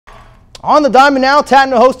On the diamond now,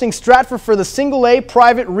 Tattnall hosting Stratford for the Single A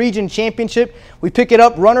Private Region Championship. We pick it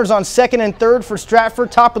up, runners on second and third for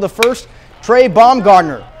Stratford. Top of the first, Trey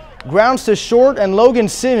Baumgartner grounds to short, and Logan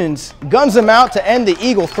Simmons guns him out to end the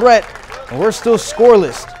Eagle threat, and we're still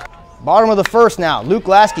scoreless. Bottom of the first now, Luke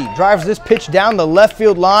Lasky drives this pitch down the left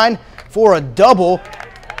field line for a double,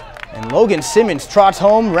 and Logan Simmons trots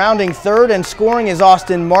home, rounding third, and scoring is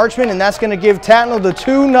Austin Marchman, and that's going to give Tattnall the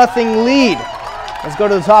 2-0 lead. Let's go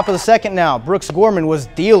to the top of the second now. Brooks Gorman was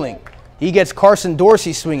dealing. He gets Carson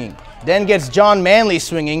Dorsey swinging, then gets John Manley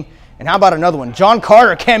swinging, and how about another one? John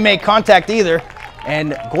Carter can't make contact either,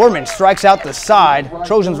 and Gorman strikes out the side.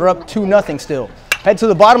 Trojans are up 2-0 still. Head to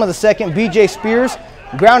the bottom of the second, B.J. Spears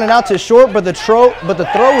grounding out to short, but the throw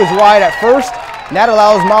is wide at first, and that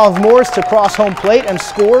allows Miles Morris to cross home plate and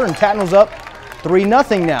score, and Tattnall's up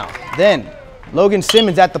 3-0 now. Then Logan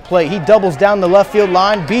Simmons at the plate. He doubles down the left field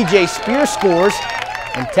line. B.J. Spears scores,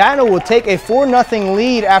 and Tattnall will take a 4-0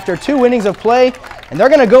 lead after 2 innings of play, and they're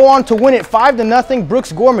going to go on to win it 5-0.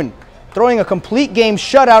 Brooks Gorman throwing a complete game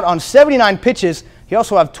shutout on 79 pitches. He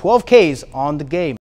also have 12 Ks on the game.